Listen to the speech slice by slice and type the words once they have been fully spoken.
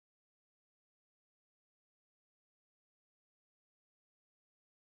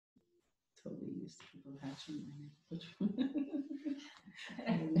totally used to people hatching my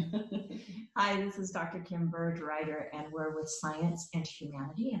Hi, this is Dr. Kim Byrd-Rider, and we're with Science and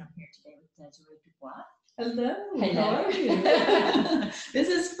Humanity, and I'm here today with Desiree Doubrox. Hello. Hello. How are you? This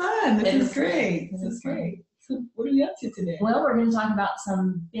is fun. This is great. This is great. So what are we up to today? Well, we're going to talk about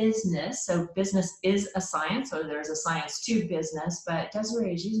some business. So business is a science, or there's a science to business, but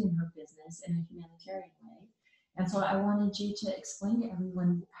Desiree is using her business in a humanitarian way. And so I wanted you to explain to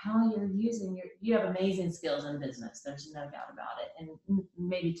everyone how you're using you have amazing skills in business. There's no doubt about it. And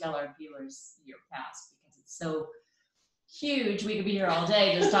maybe tell our viewers your past, because it's so huge. We could be here all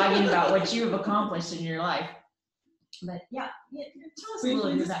day just talking about what you have accomplished in your life. But yeah, tell us a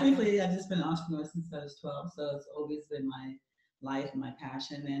little bit about briefly, I've just been an entrepreneur since I was 12, so it's always been my life and my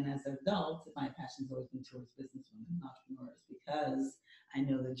passion. And as an adult, my passion has always been towards businesswomen and entrepreneurs, because I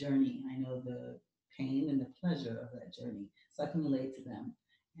know the journey, I know the pain and the pleasure of that journey, so I can relate to them.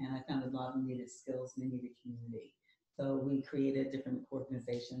 And I found a lot of needed skills in the needed community. So we created different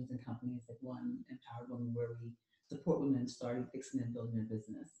organizations and companies, like one, Empowered Women, where we support women starting, fixing, and building their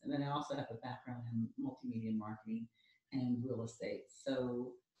business. And then I also have a background in multimedia marketing and real estate.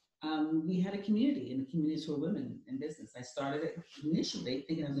 So we had a community, and the communities were women in business. I started it initially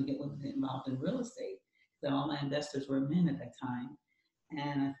thinking I was going to get women involved in real estate. So all my investors were men at that time.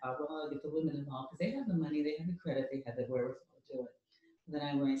 And I thought, well, I'll get the women involved because they have the money, they have the credit, they have the wherewithal to do it.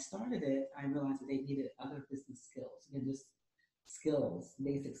 Then when I started it, I realized that they needed other business skills, and just skills,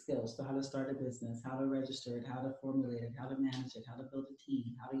 basic skills. So how to start a business, how to register it, how to formulate it, how to manage it, how to build a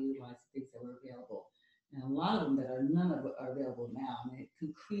team, how to utilize the things that were available. And a lot of them that are none of it are available now. I mean, it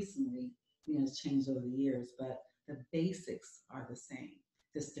increasingly, has changed over the years, but the basics are the same,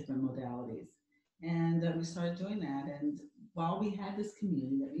 just different modalities. And we started doing that. And while we had this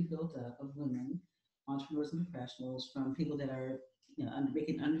community that we built up of women, entrepreneurs and professionals, from people that are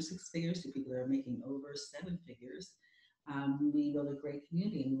making under 6 figures to people that are making over 7 figures, we built a great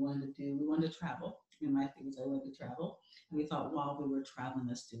community, and we wanted to travel. And my thing was I wanted to travel. And we thought while we were traveling,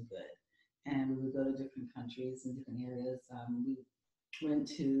 let's do good. And we would go to different countries and different areas. We went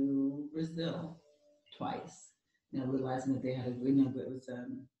to Brazil twice, realizing that they had it was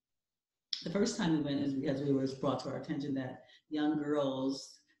the first time we went is because we were brought to our attention that young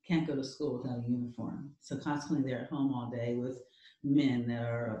girls can't go to school without a uniform. So constantly they're at home all day with men that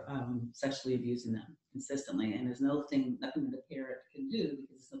are sexually abusing them consistently. And there's nothing that the parent can do because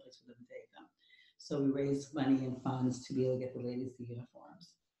there's no place for them to take them. So we raised money and funds to be able to get the ladies the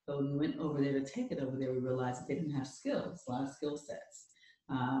uniforms. So when we went over there to take it over there, we realized that they didn't have skills, a lot of skill sets.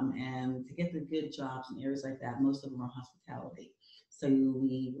 And to get the good jobs in areas like that, most of them are hospitality. So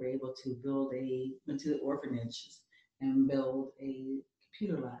we were able to went to the orphanages and build a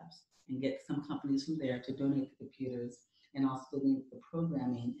computer labs and get some companies from there to donate the computers and also donate the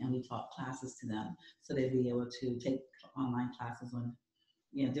programming. And we taught classes to them so they'd be able to take online classes on,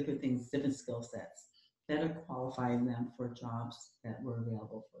 different things, different skill sets, better qualifying them for jobs that were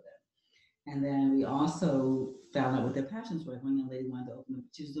available for them. And then we also found out what their passions were. One young lady wanted to open up,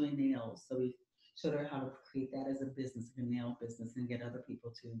 she was doing nails. So we showed her how to create that as a business, like a nail business, and get other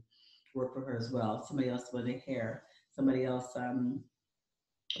people to work for her as well. Somebody else wanted hair, somebody else,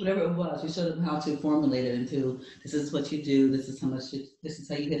 whatever it was, we showed them how to formulate it into, this is what you do, this is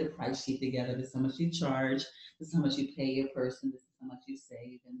how you get a price sheet together, this is how much you charge, this is how much you pay your person, this is how much you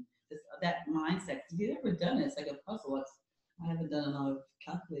save, and that mindset. If you've ever done it, it's like a puzzle. I haven't done a lot of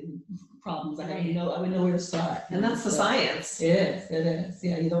calculating problems. I wouldn't know where to start. And that's the science. It is.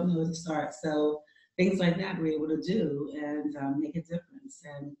 Yeah, you don't know where to start. So things like that we were able to do and make a difference.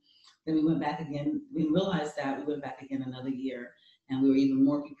 And then we went back again. We realized that we went back again another year, and we were even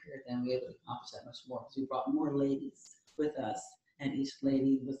more prepared than we were able to accomplish that much more, because we brought more ladies with us, and each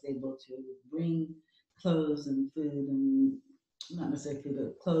lady was able to bring clothes and food, and not necessarily food,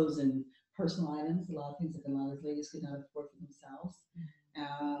 but clothes and personal items, a lot of things that a lot of ladies could not afford for themselves,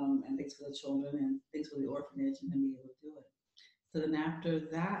 and things for the children and things for the orphanage, and then be able to do it. So then after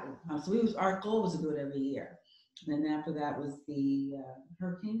that, our goal was to do it every year. And then after that was the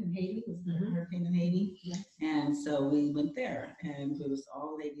hurricane in Haiti, hurricane in Haiti. Yeah. And so we went there, and it was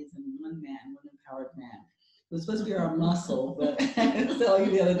all ladies and one empowered man. It was supposed to be our muscle, but I was telling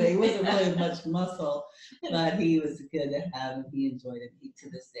you the other day, he wasn't really much muscle, but he was good to have, and he enjoyed it. To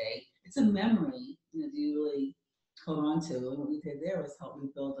this day, it's a memory you really hold on to. And what we did there was help me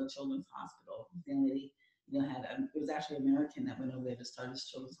build a children's hospital. The lady, it was actually an American that went over there to start his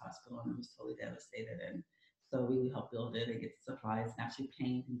children's hospital, and it was totally devastated. And so we would help build it and get supplies and actually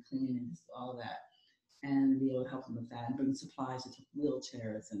paint and clean and just all of that, and be able to help them with that and bring supplies, which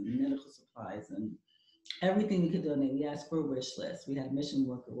wheelchairs and medical supplies and everything we could donate. We asked for a wish list. We had a mission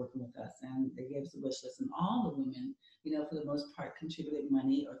worker working with us, and they gave us a wish list, and all the women, for the most part, contributed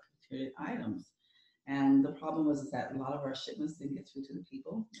money or contributed items. And the problem was is that a lot of our shipments didn't get through to the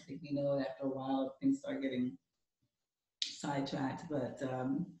people. I think we know after a while things start getting sidetracked, but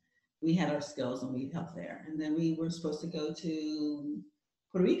we had our skills and we helped there. And then we were supposed to go to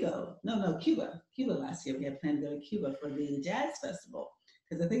Puerto Rico. No, Cuba. Cuba last year. We had planned to go to Cuba for the jazz festival.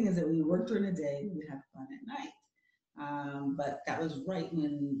 Because the thing is that we worked during the day, we would have fun at night. But that was right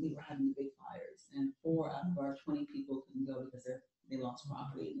when we were having the big fires, and 4 out of our 20 people couldn't go because they lost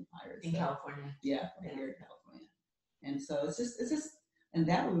property in the fires. In California. Yeah, right here in California. And so it's just, and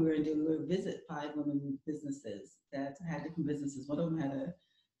that what we were going to do. We would visit 5 women businesses that had different businesses. One of them had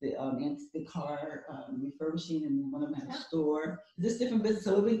the car refurbishing, and one of them had a store. Just different businesses.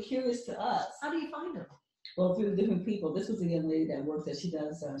 So it would be curious to us. How do you find them? Well, through different people. This was a young lady that works there. She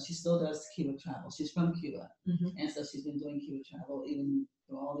still does Cuba travel. She's from Cuba. And so she's been doing Cuba travel even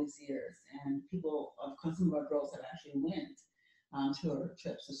for all these years. And people, of course, some of our girls have actually went to her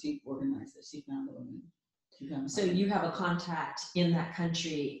trip. So she organized it. She found the women. So you have a contact in that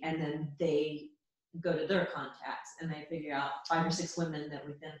country, and then they go to their contacts and they figure out 5 or 6 women that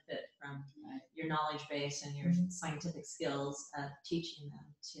would benefit from your knowledge base and your scientific skills of teaching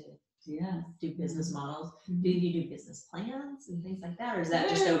them to do business models. Do you do business plans and things like that, or is that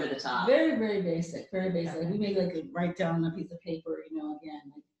just over the top? Very, very basic. Very basic. Okay. We make write down on a piece of paper, again,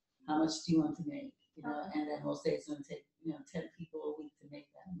 like how much do you want to make, and then we'll say it's going to take 10 people a week to make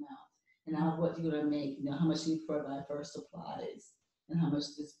that amount. And now what you're going to make, how much do you provide for supplies, and how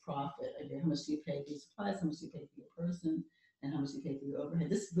much is profit? Again, how much do you pay for your supplies? How much do you pay for your person? And how much do you pay for your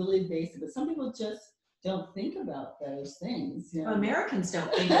overhead? This is really basic, but some people just don't think about those things. Americans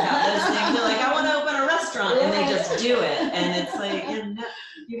don't think about those things. They're like, I want to open a restaurant, and they just do it. And it's like,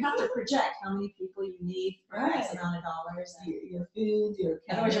 you have to project how many people you need for X amount of dollars. Your food,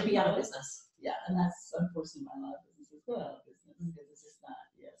 otherwise you'll be out of business. Yeah, and that's unfortunately why a lot of businesses go out of business because it's just not.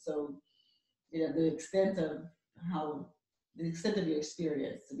 So, the extent of your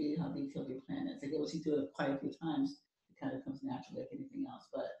experience to be how detailed your plan is. Again, once you do it quite a few times, it kind of comes naturally like anything else.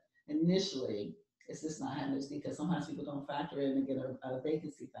 But initially, it's just not having those details. Sometimes people don't factor in and get a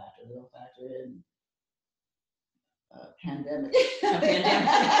vacancy factor. They don't factor in pandemic.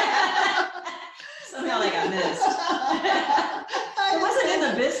 Somehow they got missed. It wasn't in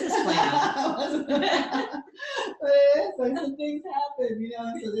the business plan. So some things happen,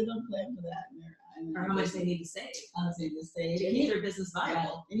 so they don't plan for that. Or how much they need to save. How much they need to save. To keep their business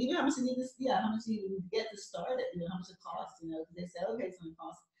viable. And even how much they need to, how much you need to get to start it, how much it costs, because they say, okay, it's going to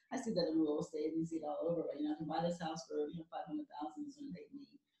cost. I see that in real estate and you see it all over, but I can buy this house for $500,000. It's going to take me.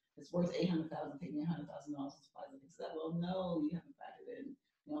 It's worth $800,000. Take me $100,000 in supplies and things like that. Well, no, you haven't factored in,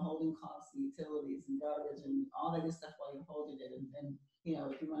 holding costs and utilities and garbage and all that good stuff while you're holding it, and then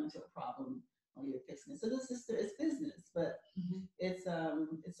if you run into a problem while you're fixing it. So it's business, but it's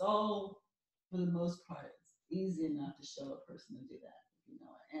all for the most part it's easy enough to show a person to do that.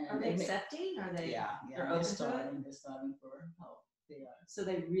 And are they accepting? Are they? Yeah. They're starving. They're starving for help. They are. So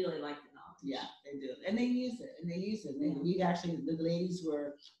they really like the knowledge. Yeah, they do, and they use it. We actually, the ladies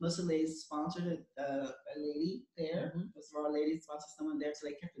most of the ladies sponsored a lady there. Most of our ladies sponsored someone there, so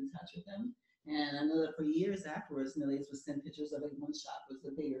they kept in touch with them. And I know that for years afterwards, the ladies would send pictures of one shop was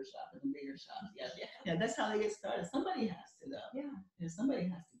the bigger shop and the bigger shop. Yeah. That's how they get started. Somebody has to though. Yeah. Somebody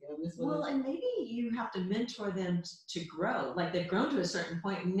has to go. Well, and maybe you have to mentor them to grow. Like they've grown to a certain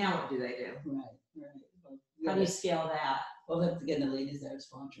point, and now what do they do? Right. Well, how do you scale that? Well, that's again the ladies that are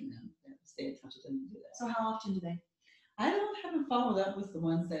sponsoring them. They have to stay in touch with them and do that. So how often do they? I haven't followed up with the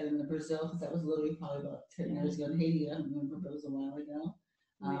ones that in Brazil, because that was literally probably about 10 years ago. In Haiti, I don't remember, but it was a while ago.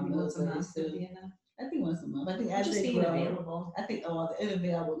 Maybe once a month would be enough. I think once a month. I think as just they being grow, available. I think they're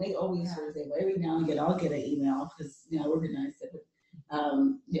available. They always available. Every now and again, I'll get an email because I organize it. But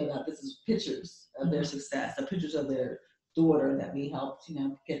about this is pictures of their success, the pictures of their daughter that we helped,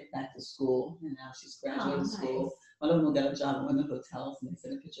 get back to school, and now she's graduating school. One of them got a job at one of the hotels, and they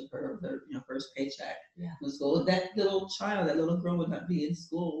sent a picture of her, first paycheck from school. That little child, that little girl would not be in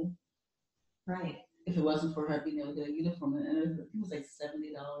school, right? If it wasn't for her being able to get a uniform. And it was like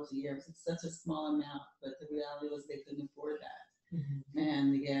 $70 a year. It was such a small amount, but the reality was they couldn't afford that.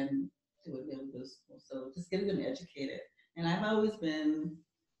 And again, they wouldn't be able to go to school. So just getting them educated. And I've always been,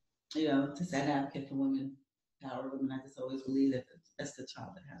 just an advocate for women, power women. I just always believe that that's the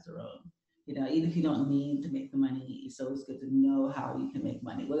child that has their own. Even if you don't need to make the money, it's always good to know how you can make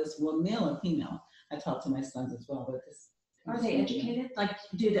money. Whether it's male or female. I talk to my sons as well, but are they educated? Like,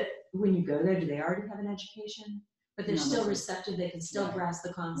 when you go there, do they already have an education? But they're still receptive. They can still grasp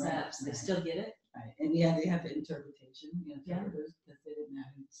the concepts. They still get it. Right. And they have the interpretation, interpreters, because they didn't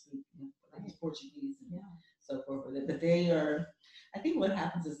have to speak, Portuguese and so forth with it. But they are, I think what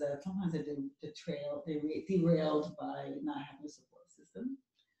happens is that sometimes they're derailed by not having a support system.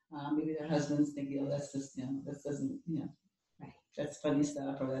 Maybe their husbands think, that's just, this doesn't, right. That's funny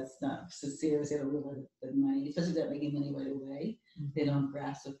stuff, or that's not so serious. They don't realize the money, especially if they're making money right away. They don't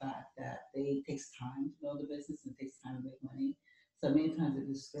grasp the fact that it takes time to build a business and it takes time to make money. So many times it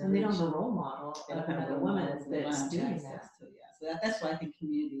discourages. And they don't have a role model of another woman that's doing that. So that's why I think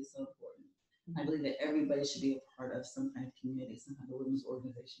community is so important. I believe that everybody should be a part of some kind of community, some kind of women's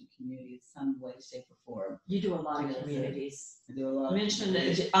organization community, in some way, shape, or form. You do a lot of communities. I do a lot. Mention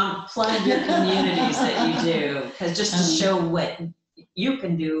plug your communities that you do, because just to show what you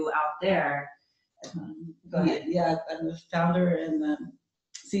can do out there. Go ahead. Yeah, I'm the founder and the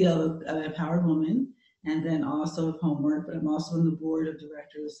CEO of Empowered Woman, and then also of HomWork. But I'm also on the board of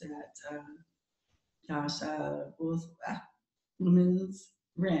directors at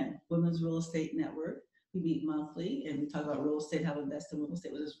Women's Real Estate Network. We meet monthly and we talk about real estate, how to invest in real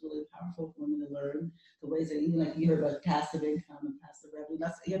estate, which is really powerful for women to learn the ways that, even like you heard about passive income and passive revenue.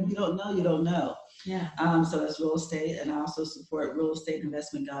 That's, you don't know. Yeah. So that's real estate. And I also support Real Estate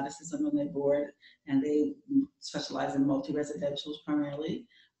Investment Goddesses. I'm on their board, and they specialize in multi-residentials primarily.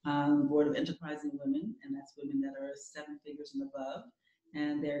 Board of Enterprising Women, and that's women that are 7 figures and above.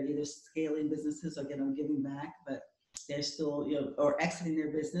 And they're either scaling businesses or giving back, but they're still, or exiting their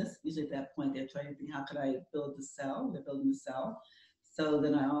business. Usually at that point, they're trying to think, how could I build to sell? They're building to sell. So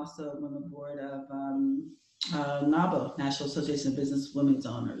then I also am on the board of NABO, National Association of Business Women's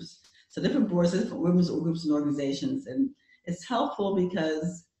Owners. So different boards, different women's groups and organizations. And it's helpful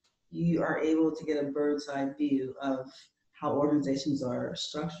because you are able to get a bird's eye view of how organizations are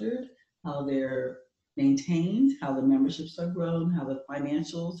structured, how they're maintained, how the memberships are grown, how the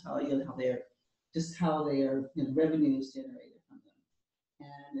financials, how they are revenues generated from them.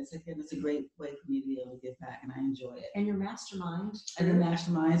 And it's a great way for me to be able to give back, and I enjoy it. And your mastermind? I do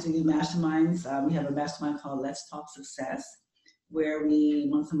masterminds. We do masterminds. We have a mastermind called Let's Talk Success, where we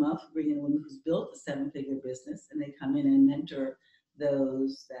once a month bring in a woman who's built a 7-figure business, and they come in and mentor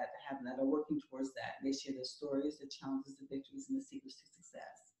those that are working towards that. They share their stories, their challenges, the victories, and the secrets to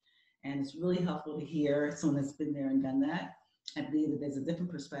success. And it's really helpful to hear someone that's been there and done that. I believe that there's a different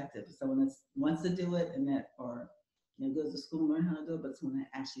perspective. Someone that wants to do it and goes to school and learn how to do it, but someone that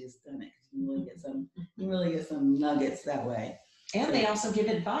actually has done it. You really get some nuggets that way. And they also give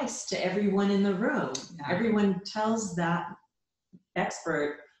advice to everyone in the room. Yeah. Everyone tells that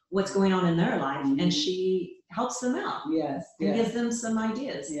expert what's going on in their life, and she helps them out. Yes. And gives them some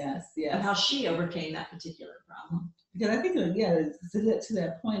ideas. Yes. Of how she overcame that particular problem. Because I think, to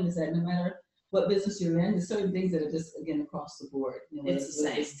that point is that no matter what business you're in, there's certain things that are just, again, across the board. It's the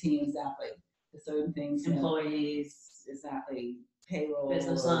same. Team, exactly. There's certain things. Employees. Exactly. Payroll.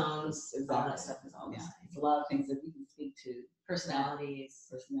 Business loans. Exactly. All that stuff is all the same. It's a lot of things that we can speak to.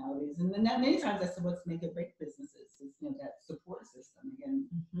 Personalities. And then that many times that's what's make or break businesses is, that support system. Again,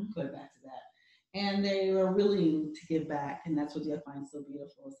 going back to that. And they are willing to give back. And that's what I find so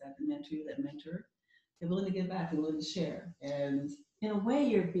beautiful is that the mentor, they're willing to give back, they're willing to share. And in a way,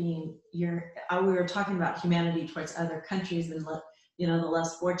 we were talking about humanity towards other countries and, the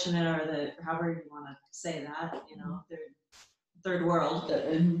less fortunate, or however you want to say that, third world.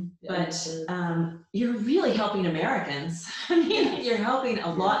 But you're really helping Americans. I mean, you're helping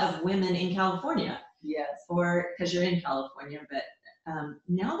a lot of women in California. Yes. Because you're in California. But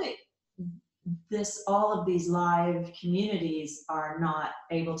now that all of these live communities are not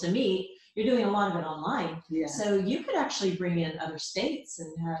able to meet, you're doing a lot of it online. Yes. So you could actually bring in other states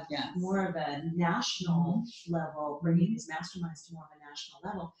and have more of a national level, bringing these masterminds to more of a national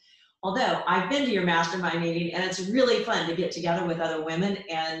level. Although I've been to your mastermind meeting, and it's really fun to get together with other women,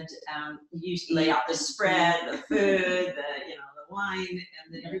 and you lay out the spread, the food, the wine,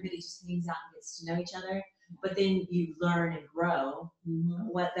 and then everybody just hangs out and gets to know each other. But then you learn and grow.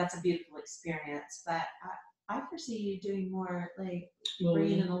 That's a beautiful experience. But I foresee you doing more,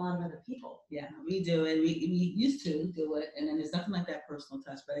 bringing in a lot of other people. Yeah, we do, and we used to do it, and then there's nothing like that personal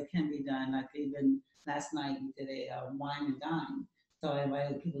touch, but it can be done. Like even last night, we did a wine and dine. So I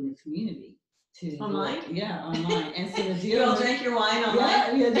invited people in the community to online. Yeah, online. And so you all drink your wine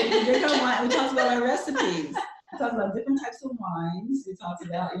online. Yeah, we drink our wine. We talked about our recipes. We talked about different types of wines. We talked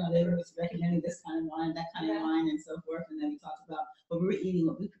about, they were recommending this kind of wine, that kind of wine, and so forth. And then we talked about what we were eating,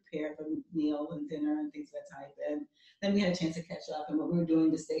 what we prepared for meal and dinner and things of that type. And then we had a chance to catch up and what we were doing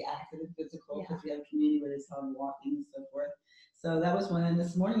to stay active and physical, because we have a community where it's hard walking and so forth. So that was one. And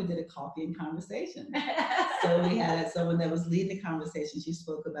this morning we did a coffee and conversation. So we had someone that was leading the conversation. She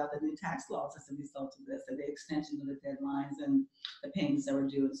spoke about the new tax laws as a result of this, and the extension of the deadlines and the payments that were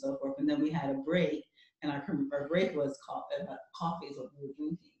due and so forth. And then we had a break, and our break was coffee is what we were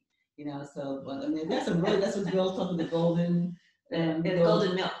drinking. So I mean, that's what girls talking the golden. The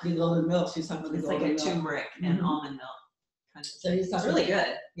golden milk. The golden milk. She's talking about the golden milk. It's like a turmeric and almond milk. So it's really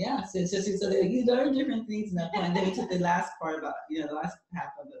good. Yeah, so it's just so you learn different things in that point. And then we took the last part about, the last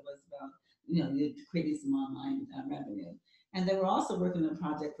half of it was about, creating some online revenue. And then we're also working on a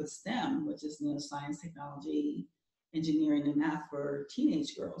project with STEM, which is science, technology, engineering, and math for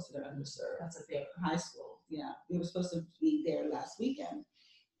teenage girls that are underserved. That's a big high school. Yeah, we were supposed to be there last weekend.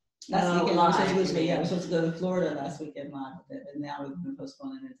 We were supposed to go to Florida last weekend live, and now we've been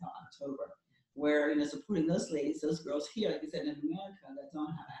postponing it until October. Where supporting those ladies, those girls here, like you said, in America that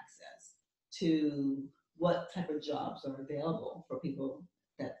don't have access to what type of jobs are available for people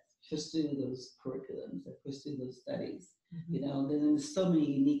that pursue those curriculums, that pursue those studies. Then there's so many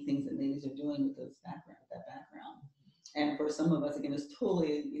unique things that ladies are doing with that background. And for some of us, again, it's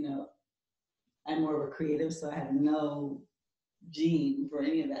totally, I'm more of a creative, so I have no gene for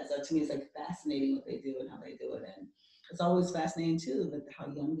any of that. So to me, it's like fascinating what they do and how they do it. And it's always fascinating too, but how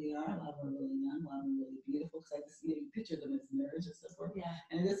young they are. A lot of them are really young, a lot of them are really beautiful. Because I just you picture them as nerds and so forth. Yeah.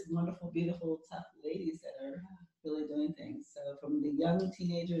 And it is wonderful, beautiful, tough ladies that are really doing things. So from the young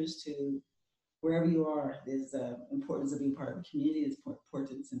teenagers to wherever you are, there's importance of being part of a community. There's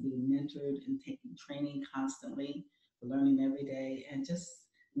importance of being mentored and taking training constantly, learning every day, and just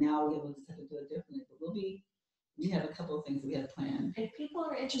now we're able to do it differently. But we have a couple of things that we have planned. If people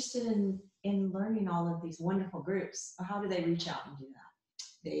are interested in learning all of these wonderful groups, how do they reach out and do that?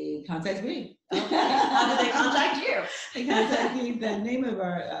 They contact me. Okay. How do they contact you? They contact me. The name of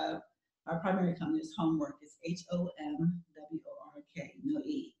our primary company is HomWork. It's HomWork, no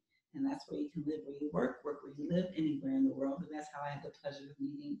E. And that's where you can live where you work where you live, anywhere in the world. And that's how I had the pleasure of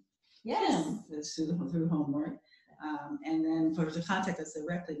meeting him through HomWork. And then to contact us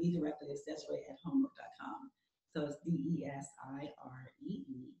directly, it's Desiree at HomWork.com. So it's DESIREE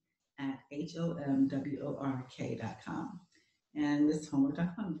at HomWork.com. And this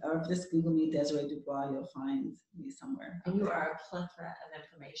HomWork.com. Or just Google me, Desiree Doubrox, you'll find me somewhere. And you are a plethora of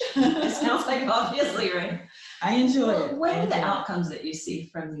information. It sounds like, obviously, right? I enjoy it. What are the outcomes that you see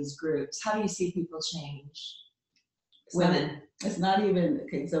from these groups? How do you see people change? Women. It's not even,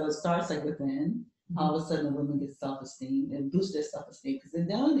 okay, so it starts like within. All of a sudden, a woman gets self-esteem and boost their self-esteem because they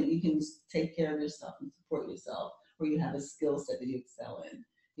know that you can take care of yourself and support yourself, or you have a skill set that you excel in.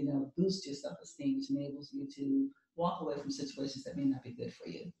 Boost your self-esteem, which enables you to walk away from situations that may not be good for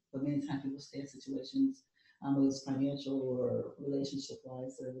you. But many times people stay in situations, whether it's financial or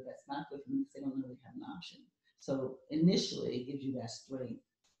relationship-wise, or that's not good for them because they don't really have an option. So initially, it gives you that strength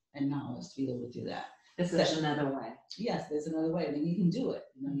and knowledge to be able to do that. There's another way. Yes, there's another way. I mean, you can do it.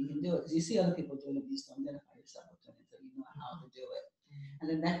 You can do it because you see other people doing it. You just don't identify yourself with doing it, so you know how to do it. And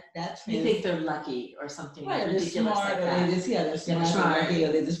then that you think they're lucky or something, right? Ridiculous they're smart, like that. they're smart. Or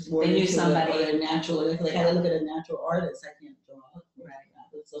they're just they knew somebody. Or they're natural. Like I look at a natural artist. I can't draw. Right?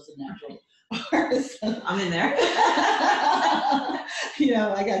 So it's a natural artist. I'm in there.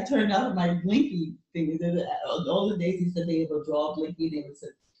 I got turned out of my Blinky thing. All the days he said they would draw Blinky, they would say.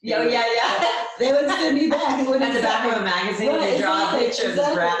 Yeah. They would send me back. At the back of a magazine, they draw a picture of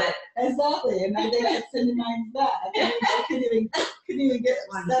this rabbit. Exactly, and they kept sending mine back. I couldn't even get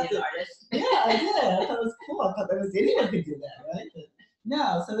accepted. An artist. Yeah, I did. I thought it was cool. I thought anyone could do that, right? But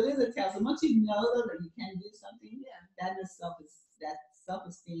no, so it is a talent. So once you know that you can do something, that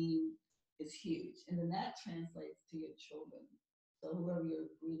self-esteem is huge, and then that translates to your children. So whoever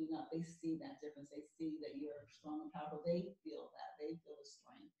you're breeding up, they see that difference. They see that you're strong and powerful. They feel that. They feel the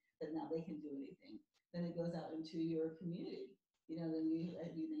strength that now they can do anything. Then it goes out into your community. Then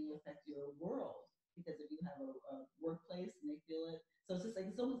you affect your world because if you have a workplace and they feel it. So it's just like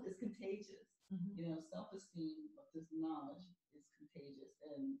it's contagious. Self-esteem, this knowledge is contagious,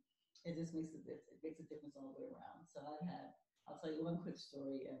 and it just makes a difference all the way around. So I'll tell you one quick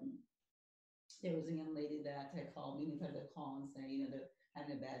story. There was a young lady that had called me, tried to call and say, they're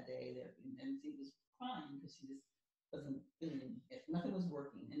having a bad day, and she was crying because she just wasn't feeling it. Nothing was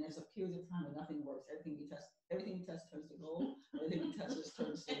working, and there's a period of time when nothing works. Everything you touch turns to gold. Everything you touch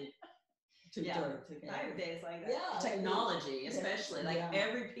turns to dirt. Okay? I have days like that. Yeah, technology, especially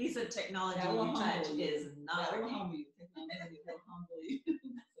every piece of technology you touch is not working. Technology will humble you.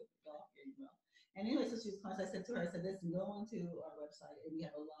 And anyway, so she was calling. So I said to her, listen, go onto our website, and we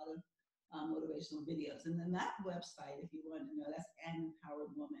have a lot of motivational videos. And then that website, if you want to know, that's An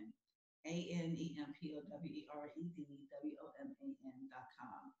Empowered Woman.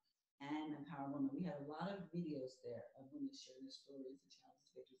 ANEMPOWEREDWOMAN.com. And Empower Women. We have a lot of videos there of women sharing their stories and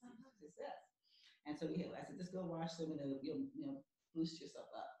challenges, victories, and success. And so I said, just go watch them and you'll boost yourself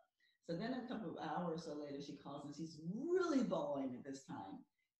up. So then a couple of hours or so later, she calls and she's really bawling at this time.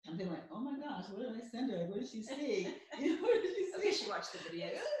 I'm thinking like, oh my gosh, what did I send her? What did she see? What did she see? Okay, she watched the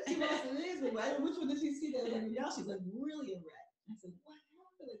videos. She watched the videos, but which one did she see that? Like, y'all, she's like really a wreck. I said, what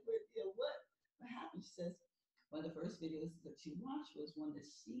happened? Like, what happened? She says, one of the first videos that she watched was one that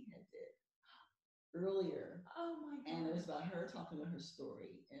she had did earlier. Oh my God. And it was about her talking about her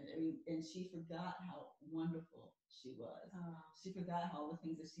story. And she forgot how wonderful she was. Oh. She forgot all the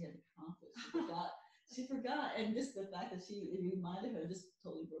things that she had accomplished. She forgot. And just the fact that it reminded her just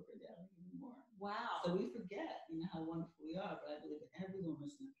totally broke her down even more. Wow. So we forget, how wonderful we are. But I believe that every woman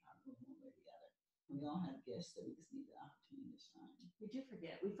is an empowered woman one way or the other. And we all have gifts that we just need the opportunity to shine. We do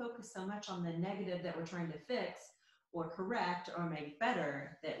forget. We focus so much on the negative that we're trying to fix or correct or make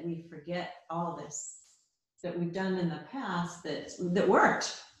better that we forget all this that we've done in the past that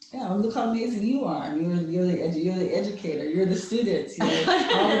worked. Yeah, well, look how amazing you are. You're the educator. You're the student. And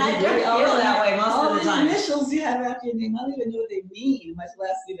I don't feel that way most of the time. All the initials you have after your name, I don't even know what they mean, much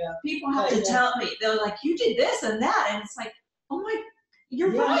less, People have to tell me. They're like, you did this and that. And it's like, oh my,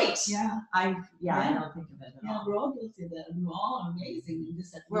 you're right. Yeah. I don't think of it at all. We're all guilty of that. We're all amazing.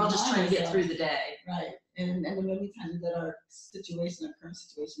 We're all just trying to get through the day. Right. And there may be times that our current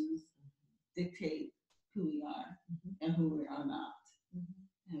situations dictate who we are and who we are not.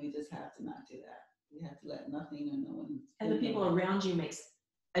 And we just have to not do that. We have to let nothing or no one. And the people around you makes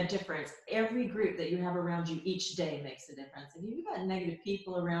a difference. Every group that you have around you each day makes a difference. And if you've got negative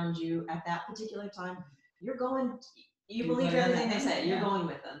people around you at that particular time, you believe everything they say. You're going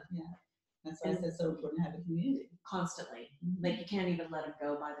with them. Yeah. That's why it's so important to have a community. Constantly. Like you can't even let them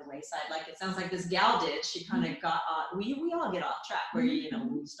go by the wayside. Like it sounds like this gal did. She kind of got we all get off track where, we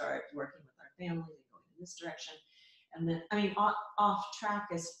start working with our families and going in this direction. And then, off track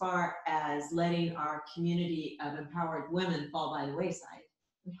as far as letting our community of empowered women fall by the wayside.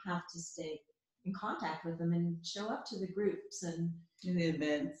 We have to stay in contact with them and show up to the groups and in the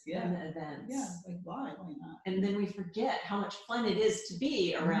events. Yeah. Like why not? And then we forget how much fun it is to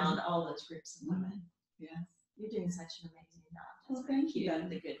be around all those groups of women. Yes. You're doing such an amazing job. Well, thank you. Keep up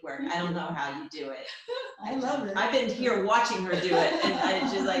the good work. I don't know how you do it. I love it. I've been here watching her do it, and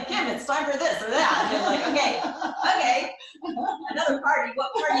she's like, Kim, it's time for this or that. And you're like, okay, another party.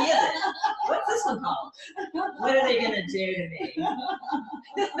 What party is it? What's this one called? What are they gonna do to me?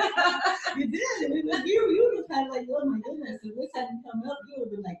 You did. You just had like, oh my goodness, if this hadn't come up, you would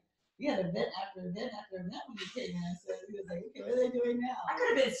have been like, we had event after event after event when you came in. So he was like, okay, what are they doing now? I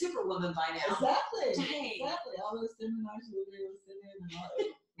could have been Superwoman by now. Exactly. Dang. Exactly. All those seminars you were able to sit in and all,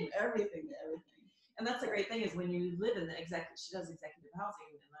 everything to everything. And that's the great thing is when you live in she does executive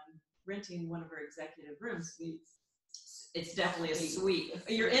housing, and I'm renting one of her executive rooms. It's definitely a suite.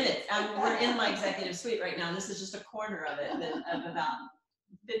 You're in it. We're in my executive suite right now. And this is just a corner of it, of about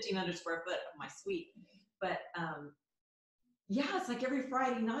 1,500 square foot of my suite. But it's like every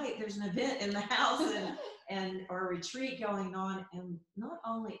Friday night there's an event in the house or a retreat going on. And not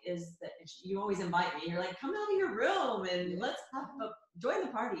only is that you always invite me, you're like, come out of your room and let's join the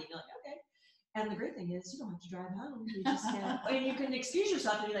party. And you're like, okay. And the great thing is you don't have to drive home. You just and you can excuse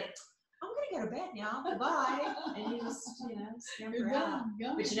yourself and be like, I'm gonna go to bed now. Goodbye. And you just, scamper out.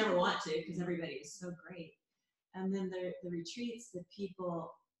 But you never want to because everybody is so great. And then the retreats, the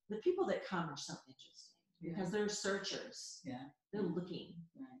people that come are so interesting because they're searchers. Yeah. They're looking.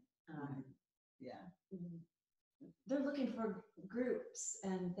 Right. They're looking for groups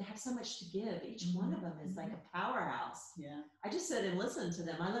and they have so much to give. Each one of them is like a powerhouse. Yeah. I just sit and listen to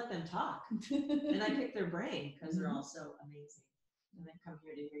them. I let them talk and I pick their brain because they're all so amazing. And they come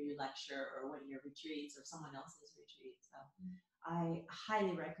here to hear you lecture or one of your retreats or someone else's retreat. So I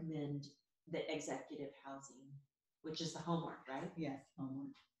highly recommend the executive housing, which is the HomWork, right? Yes,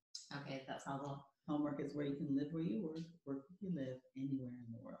 HomWork. Okay, that's how the HomWork is where you can live where you work where you live, anywhere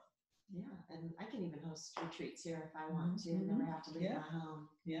in the world. Yeah, and I can even host retreats here if I want to. Never have to leave my home.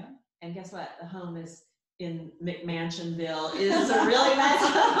 Yeah. And guess what? The home is in McMansionville. Is a really nice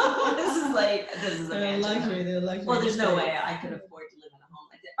home. This is a mansion. They're luxury. Well, there's no way I could afford to live in a home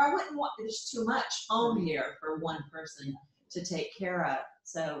like that. I wouldn't want. There's too much home here for one person to take care of.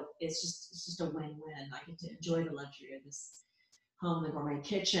 So it's just a win-win. I get to enjoy the luxury of this home, the gourmet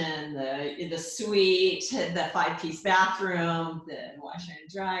kitchen, the suite, the 5-piece bathroom, the washer and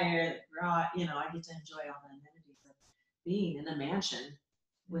dryer, the garage. I get to enjoy all the amenities of being in a mansion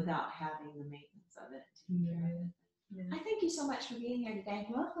without having the maintenance of it. I thank you so much for being here today.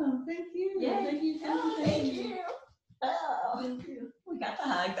 Welcome. Thank you. Yeah. Thank you. Oh, thank you. Oh, Thank you. we got the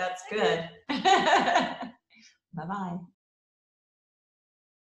hug. That's good. Bye-bye.